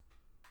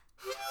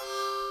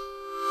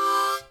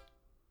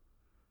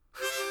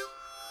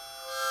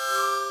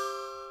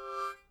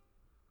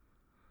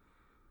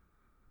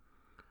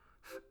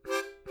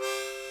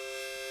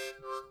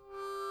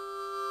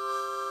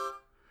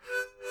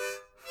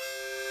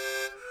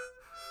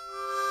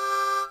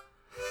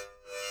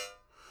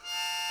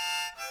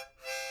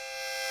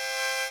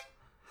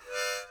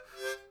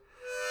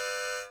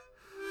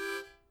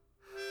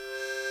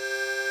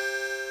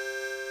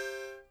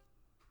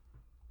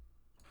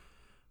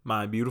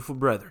my beautiful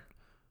brethren.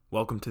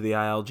 Welcome to the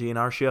ILG and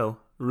our show,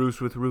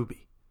 Ruse with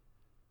Ruby.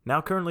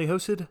 Now currently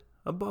hosted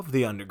above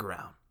the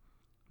underground,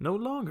 no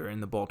longer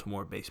in the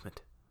Baltimore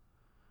basement.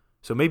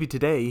 So maybe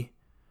today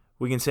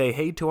we can say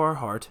hey to our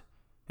heart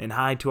and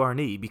hi to our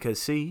knee because,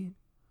 see,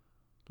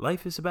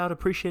 life is about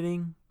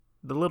appreciating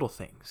the little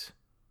things.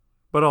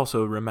 But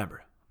also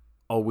remember,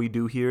 all we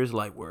do here is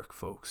light work,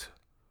 folks.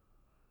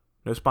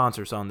 No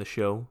sponsors on the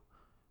show.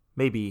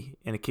 Maybe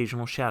an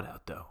occasional shout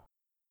out, though.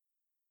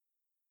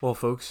 Well,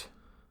 folks,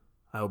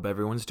 I hope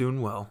everyone's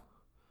doing well.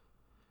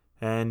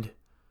 And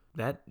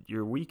that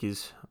your week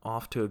is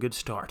off to a good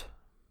start.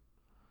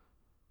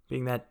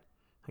 Being that,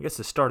 I guess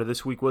the start of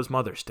this week was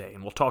Mother's Day,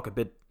 and we'll talk a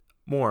bit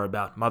more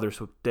about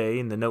Mother's Day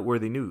in the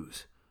noteworthy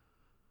news.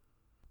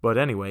 But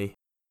anyway,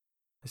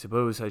 I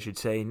suppose I should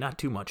say not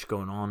too much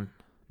going on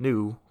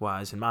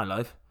new-wise in my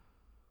life.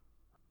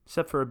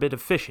 Except for a bit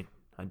of fishing.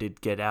 I did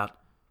get out,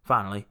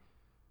 finally,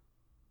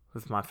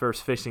 with my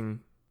first fishing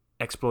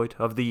exploit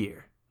of the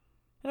year.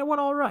 And it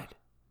went all right.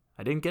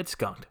 I didn't get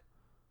skunked.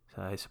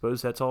 So I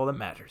suppose that's all that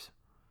matters.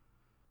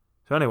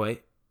 So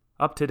anyway,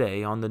 up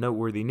today on the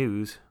noteworthy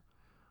news,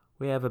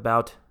 we have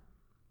about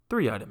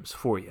 3 items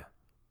for you.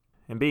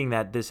 And being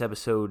that this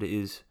episode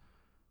is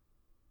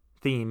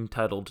theme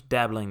titled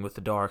Dabbling with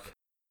the Dark,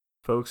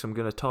 folks, I'm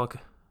going to talk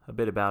a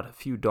bit about a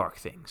few dark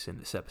things in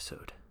this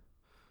episode.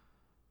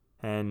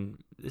 And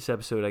this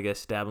episode, I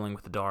guess, Dabbling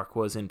with the Dark,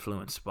 was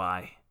influenced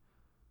by,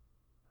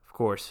 of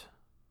course,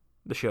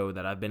 the show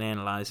that I've been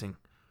analyzing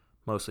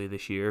mostly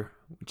this year,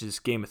 which is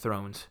Game of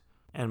Thrones,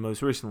 and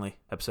most recently,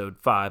 episode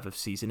 5 of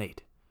season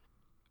 8.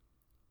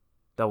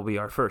 That will be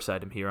our first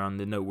item here on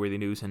the noteworthy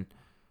news, and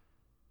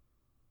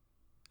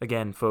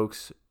again,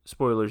 folks,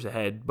 spoilers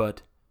ahead,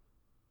 but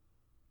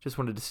just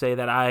wanted to say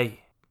that I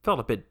felt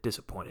a bit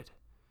disappointed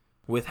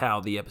with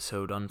how the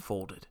episode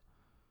unfolded.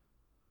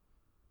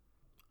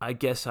 I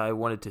guess I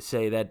wanted to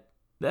say that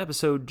the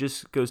episode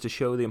just goes to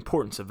show the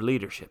importance of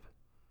leadership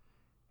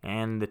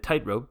and the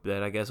tightrope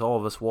that I guess all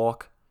of us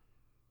walk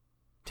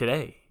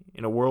today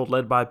in a world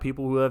led by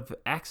people who have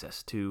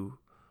access to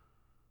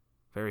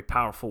very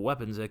powerful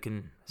weapons that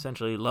can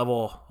essentially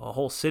level a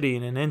whole city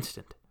in an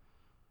instant,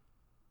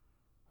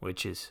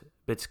 which is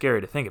a bit scary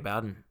to think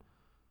about. And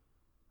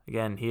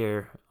again,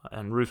 here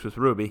on Ruse with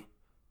Ruby,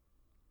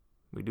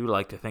 we do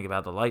like to think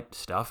about the light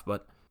stuff,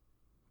 but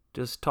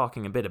just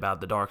talking a bit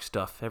about the dark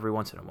stuff every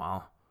once in a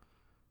while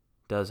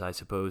does, I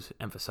suppose,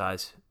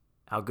 emphasize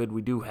how good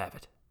we do have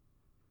it,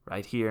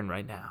 right here and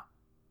right now.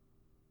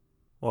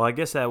 Well, I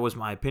guess that was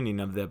my opinion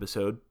of the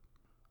episode,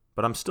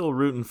 but I'm still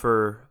rooting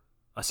for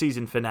a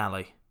season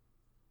finale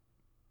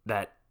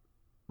that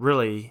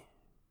really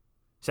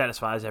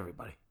satisfies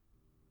everybody.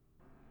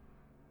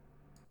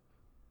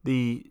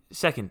 The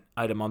second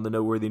item on the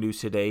noteworthy news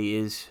today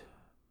is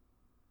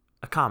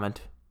a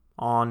comment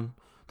on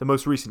the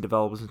most recent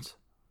developments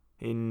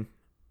in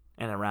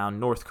and around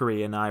North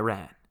Korea and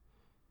Iran.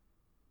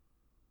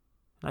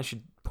 And I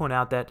should point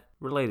out that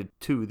related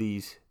to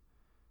these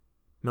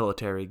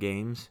military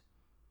games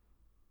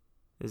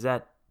is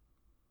that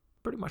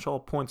pretty much all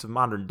points of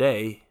modern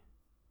day,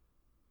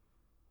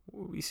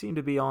 we seem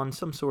to be on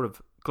some sort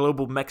of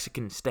global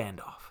Mexican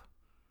standoff,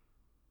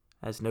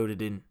 as noted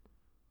in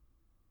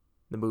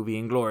the movie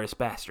Inglourious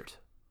Basterds.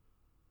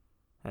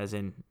 As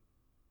in,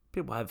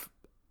 people have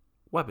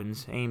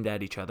weapons aimed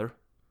at each other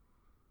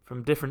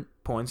from different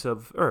points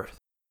of Earth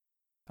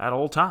at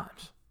all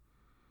times.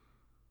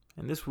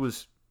 And this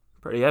was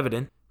pretty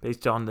evident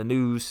based on the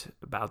news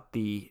about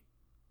the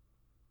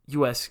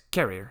U.S.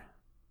 carrier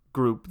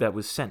group that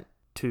was sent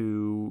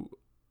to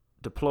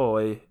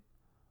deploy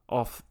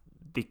off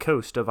the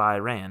coast of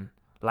Iran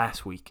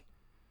last week,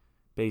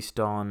 based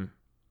on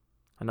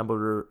a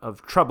number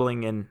of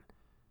troubling and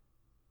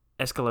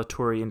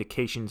escalatory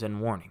indications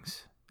and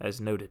warnings, as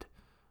noted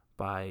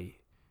by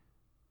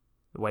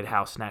the White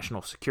House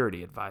National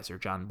Security Advisor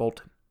John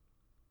Bolton.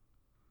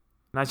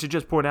 And I should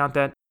just point out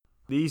that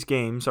these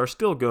games are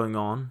still going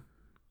on,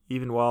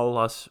 even while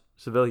us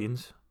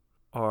civilians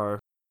are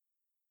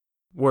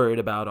worried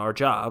about our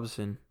jobs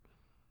and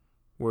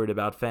worried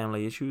about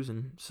family issues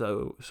and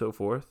so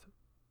forth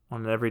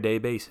on an everyday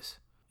basis.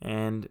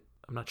 And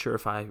I'm not sure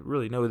if I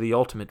really know the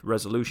ultimate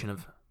resolution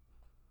of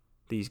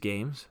these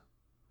games,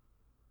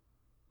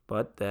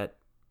 but that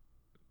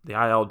the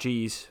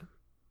ILG's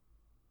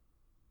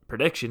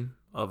prediction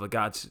of a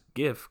God's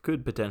gift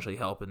could potentially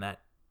help in that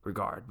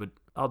regard. But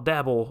I'll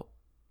dabble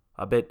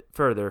a bit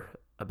further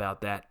about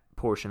that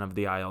portion of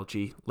the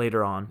ILG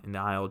later on in the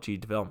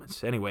ILG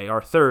developments. Anyway,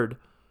 our third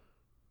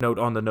note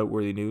on the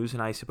noteworthy news,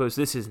 and I suppose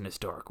this isn't as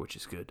dark, which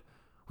is good,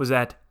 was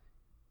that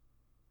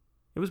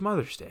it was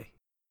Mother's Day.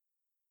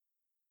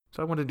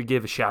 So I wanted to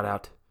give a shout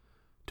out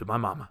to my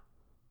mama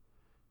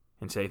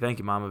and say thank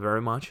you, Mama, very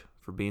much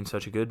for being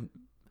such a good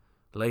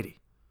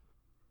lady.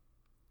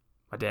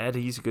 My dad,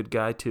 he's a good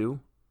guy too,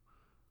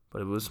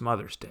 but it was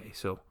Mother's Day,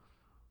 so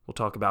we'll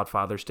talk about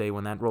Father's Day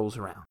when that rolls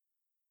around.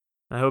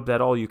 And I hope that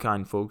all you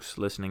kind folks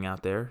listening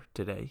out there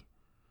today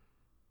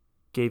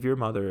gave your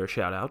mother a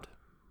shout out,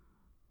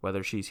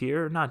 whether she's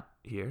here or not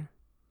here.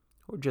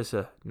 or just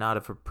a nod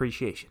of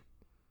appreciation.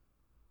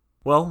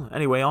 Well,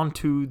 anyway, on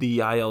to the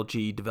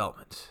ILG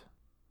developments.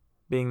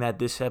 Being that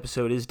this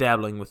episode is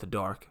dabbling with the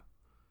dark,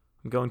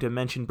 I'm going to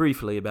mention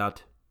briefly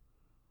about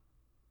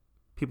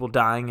people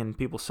dying and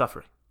people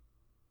suffering,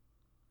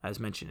 as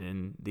mentioned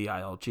in the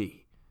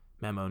ILG,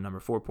 memo number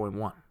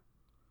 4.1.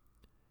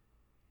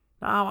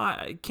 Now,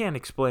 I can't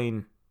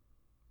explain,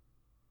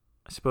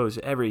 I suppose,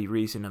 every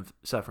reason of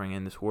suffering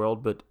in this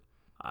world, but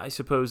I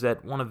suppose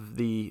that one of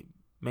the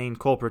main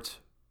culprits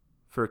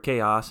for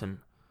chaos and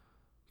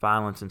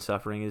violence and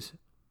suffering is,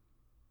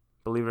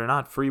 believe it or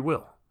not, free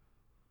will,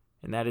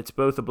 and that it's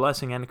both a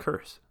blessing and a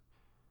curse,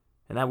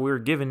 and that we're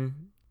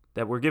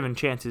given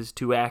chances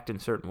to act in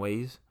certain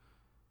ways,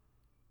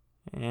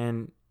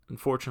 and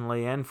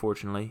unfortunately and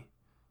fortunately,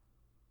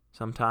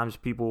 sometimes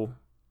people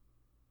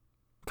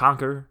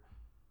conquer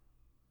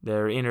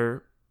their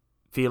inner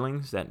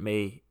feelings that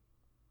may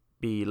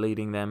be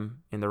leading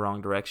them in the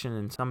wrong direction,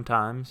 and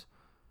sometimes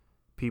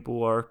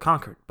people are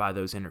conquered by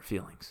those inner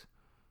feelings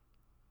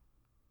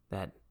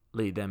that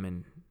lead them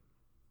in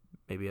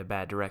maybe a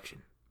bad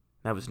direction.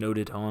 That was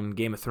noted on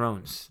Game of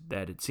Thrones,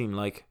 that it seemed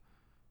like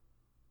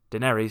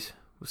Daenerys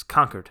was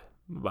conquered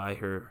by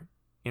her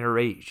inner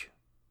rage,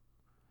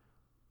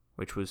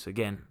 which was,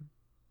 again,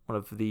 one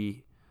of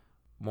the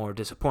more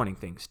disappointing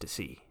things to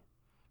see,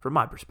 from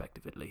my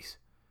perspective at least.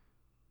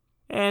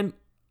 And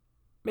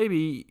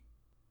maybe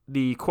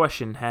the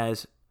question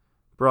has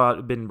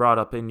been brought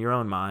up in your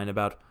own mind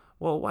about,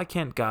 well, why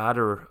can't God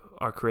or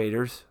our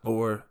creators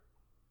or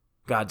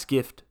God's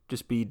gift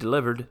just be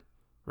delivered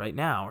right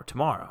now or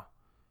tomorrow?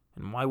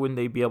 And why wouldn't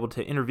they be able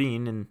to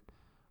intervene and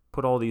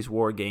put all these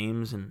war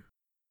games and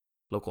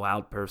local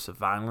outbursts of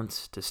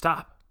violence to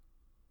stop?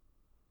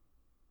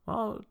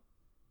 Well,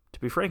 to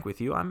be frank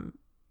with you, I'm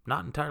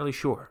not entirely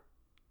sure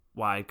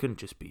why it couldn't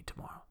just be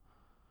tomorrow,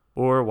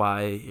 or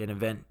why an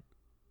event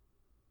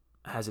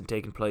hasn't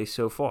taken place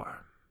so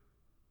far.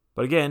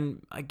 But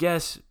again, I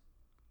guess,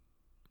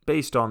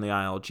 based on the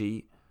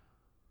ILG,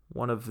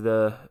 one of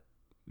the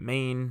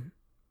main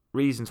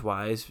reasons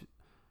why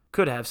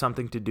could have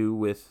something to do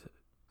with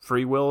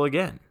free will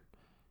again,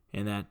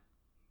 in that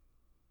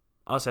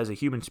us as a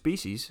human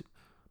species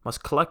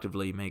must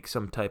collectively make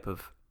some type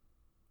of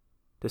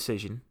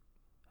decision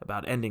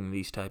about ending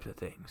these types of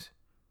things.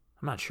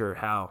 I'm not sure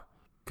how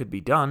it could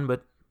be done,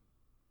 but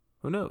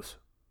who knows?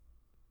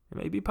 It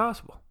may be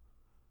possible.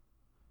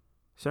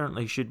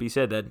 Certainly should be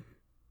said that,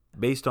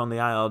 based on the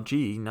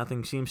ILG,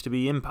 nothing seems to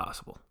be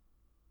impossible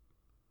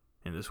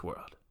in this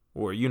world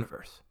or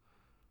universe.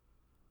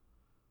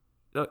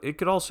 It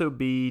could also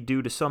be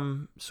due to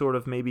some sort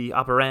of maybe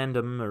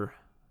operandum or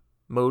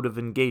mode of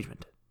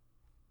engagement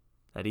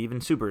that even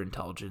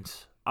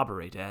superintelligence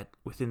operate at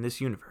within this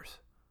universe.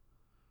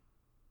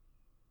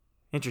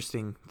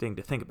 Interesting thing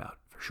to think about,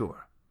 for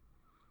sure.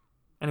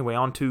 Anyway,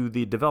 on to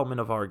the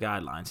development of our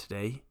guidelines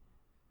today.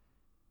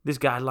 This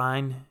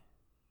guideline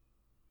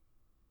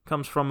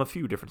comes from a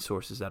few different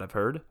sources that I've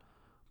heard,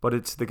 but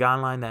it's the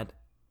guideline that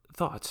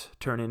thoughts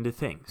turn into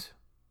things.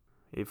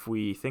 If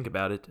we think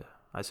about it,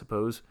 I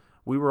suppose,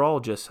 we were all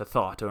just a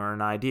thought or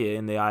an idea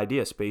in the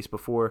idea space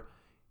before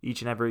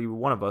each and every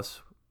one of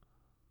us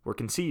were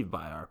conceived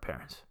by our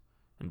parents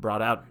and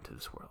brought out into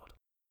this world.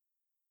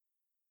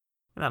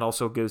 And that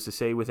also goes to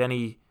say with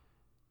any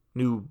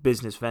new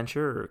business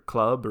venture or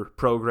club or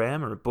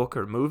program or book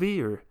or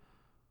movie or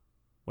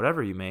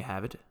whatever you may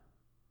have it,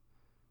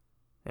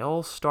 they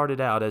all started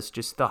out as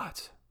just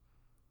thoughts.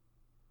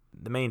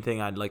 The main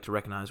thing I'd like to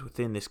recognize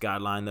within this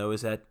guideline, though,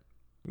 is that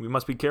we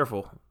must be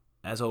careful,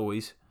 as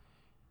always,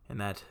 and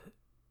that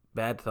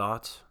bad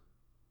thoughts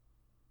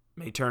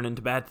may turn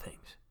into bad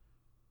things,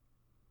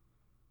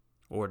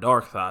 or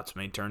dark thoughts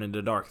may turn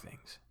into dark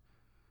things,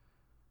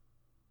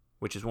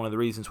 which is one of the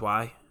reasons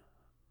why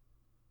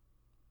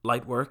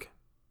light work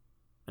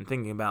and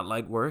thinking about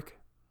light work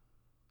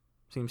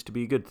seems to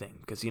be a good thing,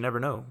 because you never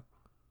know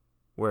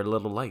where a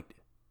little light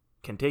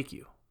can take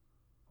you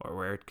or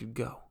where it could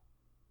go.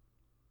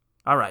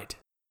 All right.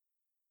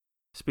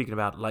 Speaking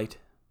about light,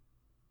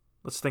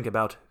 let's think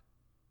about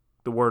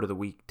the word of the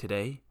week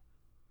today,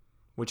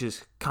 which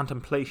is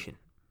contemplation.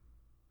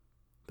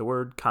 The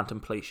word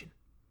contemplation.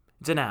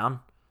 It's a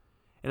noun,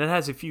 and it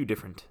has a few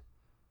different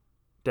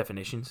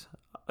definitions.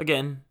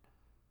 Again,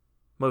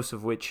 most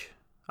of which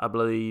I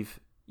believe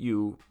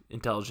you,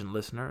 intelligent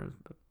listener,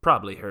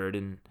 probably heard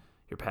in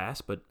your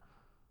past, but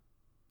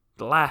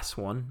the last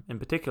one in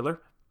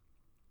particular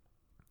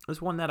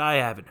is one that I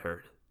haven't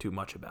heard too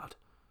much about.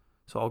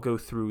 So I'll go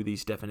through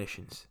these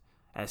definitions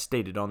as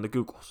stated on the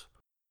Googles.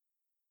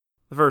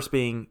 The first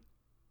being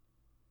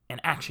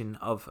an action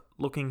of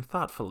looking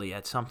thoughtfully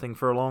at something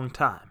for a long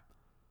time.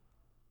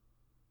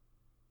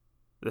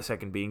 The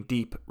second being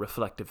deep,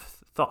 reflective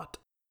thought.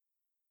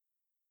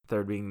 The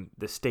third being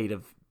the state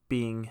of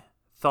being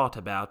thought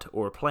about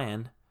or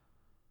planned.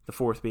 The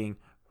fourth being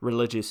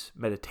religious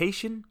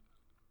meditation.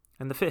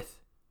 And the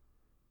fifth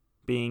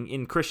being,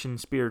 in Christian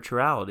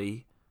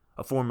spirituality,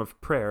 a form of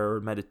prayer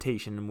or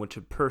meditation in which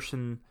a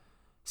person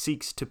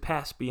seeks to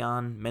pass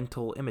beyond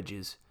mental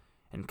images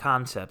and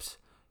concepts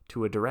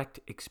to a direct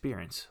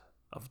experience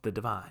of the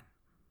divine.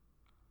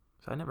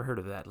 So I never heard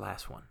of that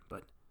last one,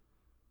 but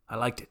I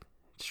liked it.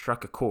 It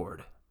struck a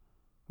chord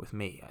with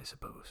me, I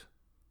suppose.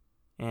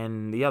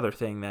 And the other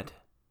thing that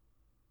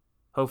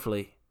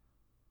hopefully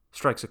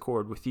strikes a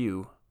chord with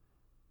you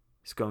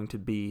is going to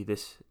be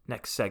this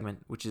next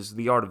segment, which is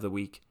the Art of the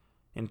Week,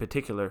 in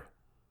particular,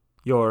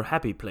 your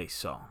Happy Place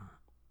song.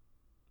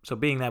 So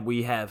being that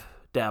we have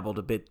dabbled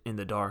a bit in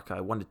the dark,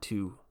 I wanted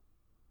to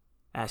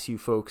ask you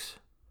folks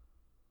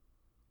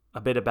a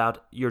bit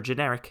about your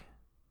generic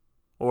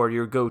or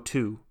your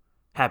go-to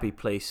Happy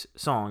Place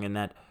song, and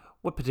that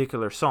what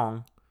particular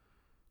song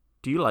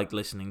do you like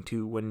listening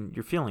to when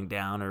you're feeling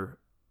down or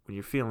when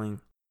you're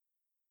feeling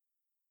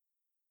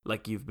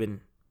like you've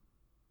been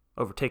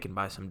overtaken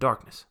by some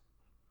darkness?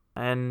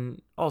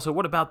 And also,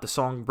 what about the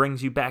song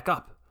brings you back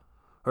up,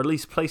 or at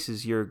least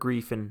places your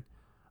grief in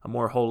a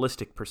more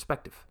holistic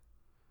perspective?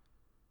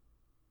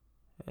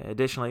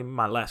 Additionally,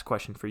 my last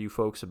question for you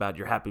folks about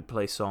your Happy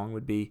Place song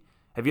would be,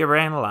 have you ever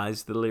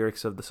analyzed the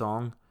lyrics of the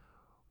song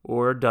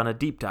or done a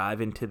deep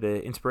dive into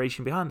the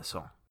inspiration behind the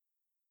song?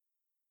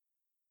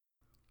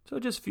 So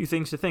just a few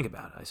things to think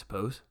about, I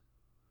suppose.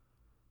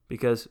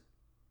 Because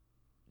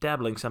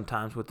dabbling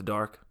sometimes with the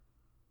dark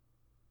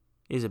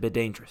is a bit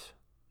dangerous.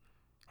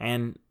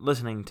 And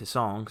listening to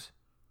songs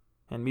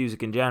and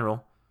music in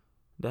general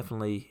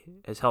definitely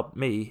has helped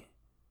me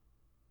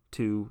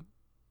to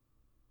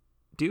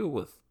deal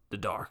with the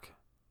dark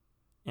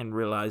and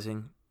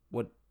realizing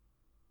what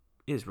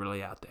is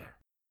really out there.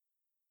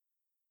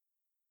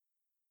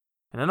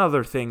 And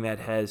another thing that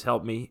has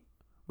helped me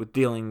with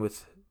dealing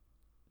with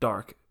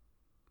dark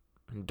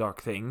and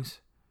dark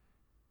things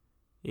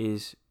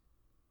is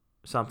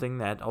something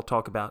that I'll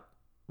talk about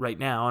right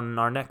now in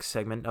our next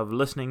segment of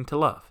Listening to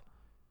Love,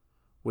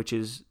 which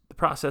is the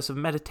process of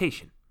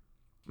meditation.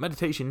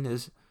 Meditation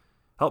has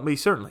helped me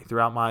certainly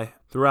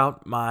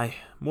throughout my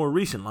more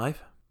recent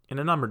life in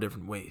a number of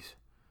different ways.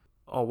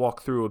 I'll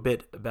walk through a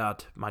bit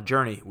about my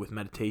journey with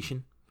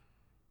meditation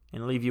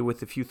and leave you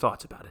with a few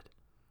thoughts about it.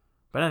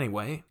 But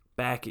anyway,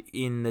 back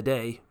in the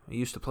day, I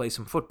used to play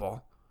some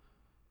football,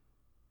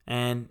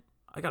 and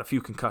I got a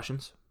few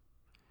concussions.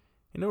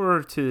 In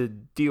order to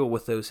deal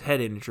with those head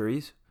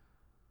injuries,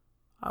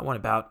 I went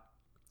about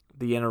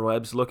the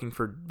interwebs looking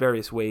for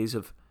various ways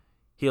of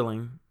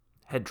healing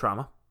head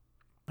trauma,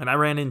 and I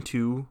ran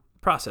into the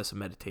process of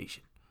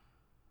meditation.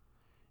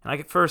 And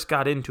I first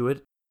got into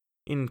it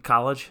in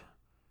college,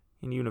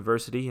 in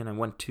university, and I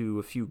went to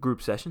a few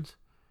group sessions.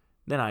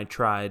 Then I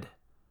tried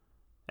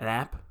an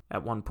app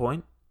at one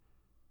point.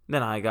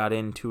 Then I got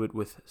into it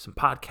with some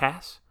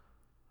podcasts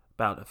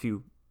about a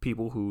few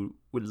people who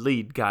would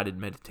lead guided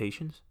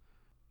meditations.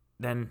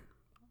 Then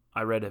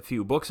I read a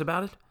few books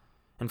about it.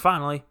 And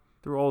finally,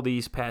 through all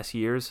these past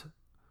years,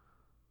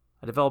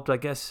 I developed, I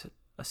guess,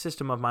 a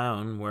system of my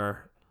own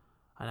where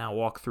I now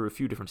walk through a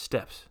few different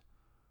steps.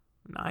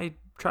 And I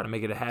try to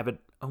make it a habit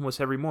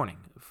almost every morning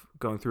of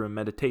going through a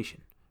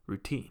meditation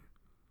routine.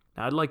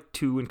 Now, I'd like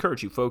to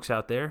encourage you folks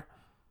out there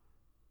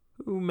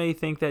who may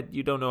think that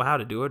you don't know how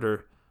to do it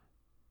or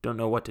don't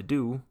know what to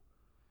do,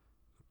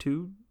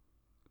 to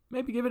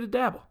maybe give it a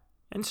dabble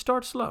and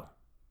start slow.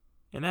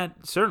 And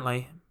that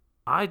certainly,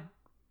 I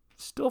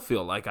still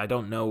feel like I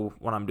don't know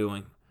what I'm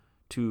doing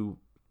to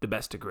the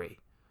best degree,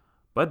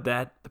 but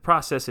that the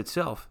process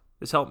itself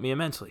has helped me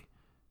immensely.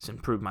 It's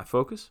improved my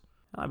focus.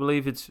 I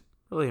believe it's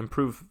really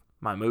improved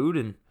my mood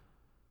and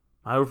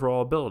my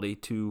overall ability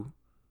to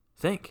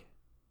think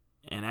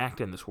and act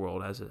in this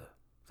world as a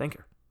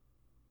thinker.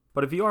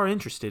 But if you are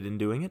interested in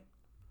doing it,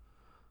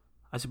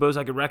 I suppose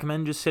I could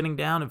recommend just sitting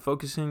down and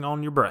focusing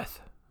on your breath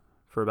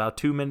for about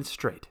 2 minutes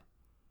straight.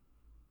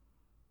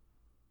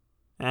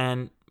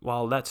 And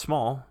while that's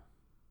small,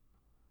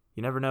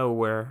 you never know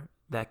where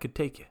that could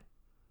take you.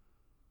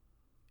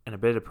 And a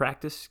bit of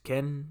practice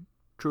can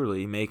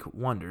truly make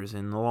wonders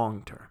in the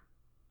long term.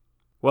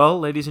 Well,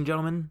 ladies and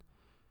gentlemen,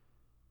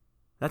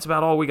 that's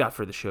about all we got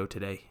for the show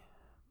today.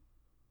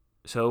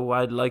 So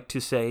I'd like to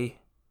say,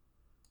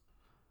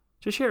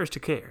 to share is to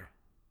care,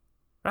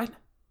 right?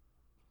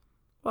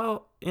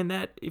 Well, in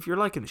that, if you're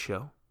liking the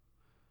show,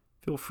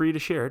 feel free to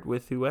share it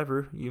with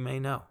whoever you may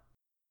know.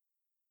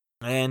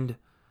 And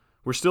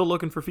we're still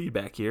looking for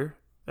feedback here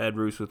at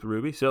Roos with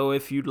Ruby, so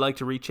if you'd like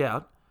to reach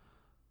out,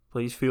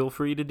 please feel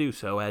free to do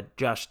so at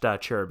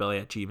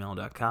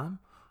josh.cherubelli@gmail.com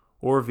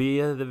or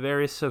via the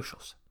various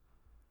socials.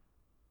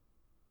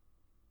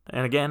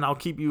 And again, I'll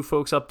keep you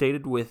folks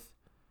updated with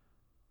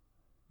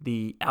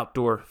the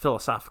outdoor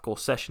philosophical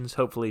sessions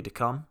hopefully to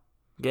come.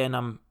 Again,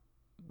 I'm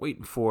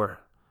waiting for,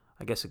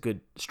 I guess, a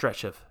good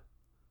stretch of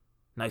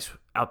nice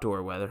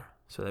outdoor weather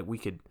so that we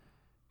could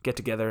get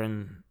together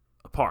in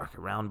a park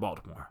around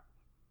Baltimore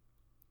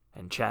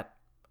and chat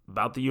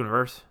about the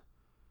universe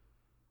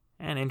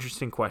and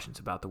interesting questions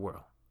about the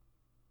world.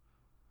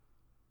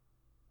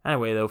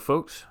 Anyway, though,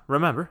 folks,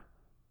 remember,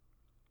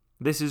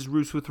 this is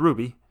Roos with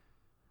Ruby.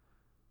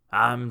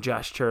 I'm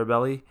Josh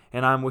Cherubelli,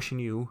 and I'm wishing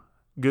you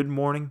good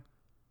morning,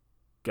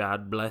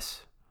 God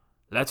bless,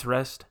 let's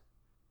rest,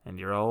 and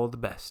you're all the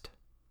best.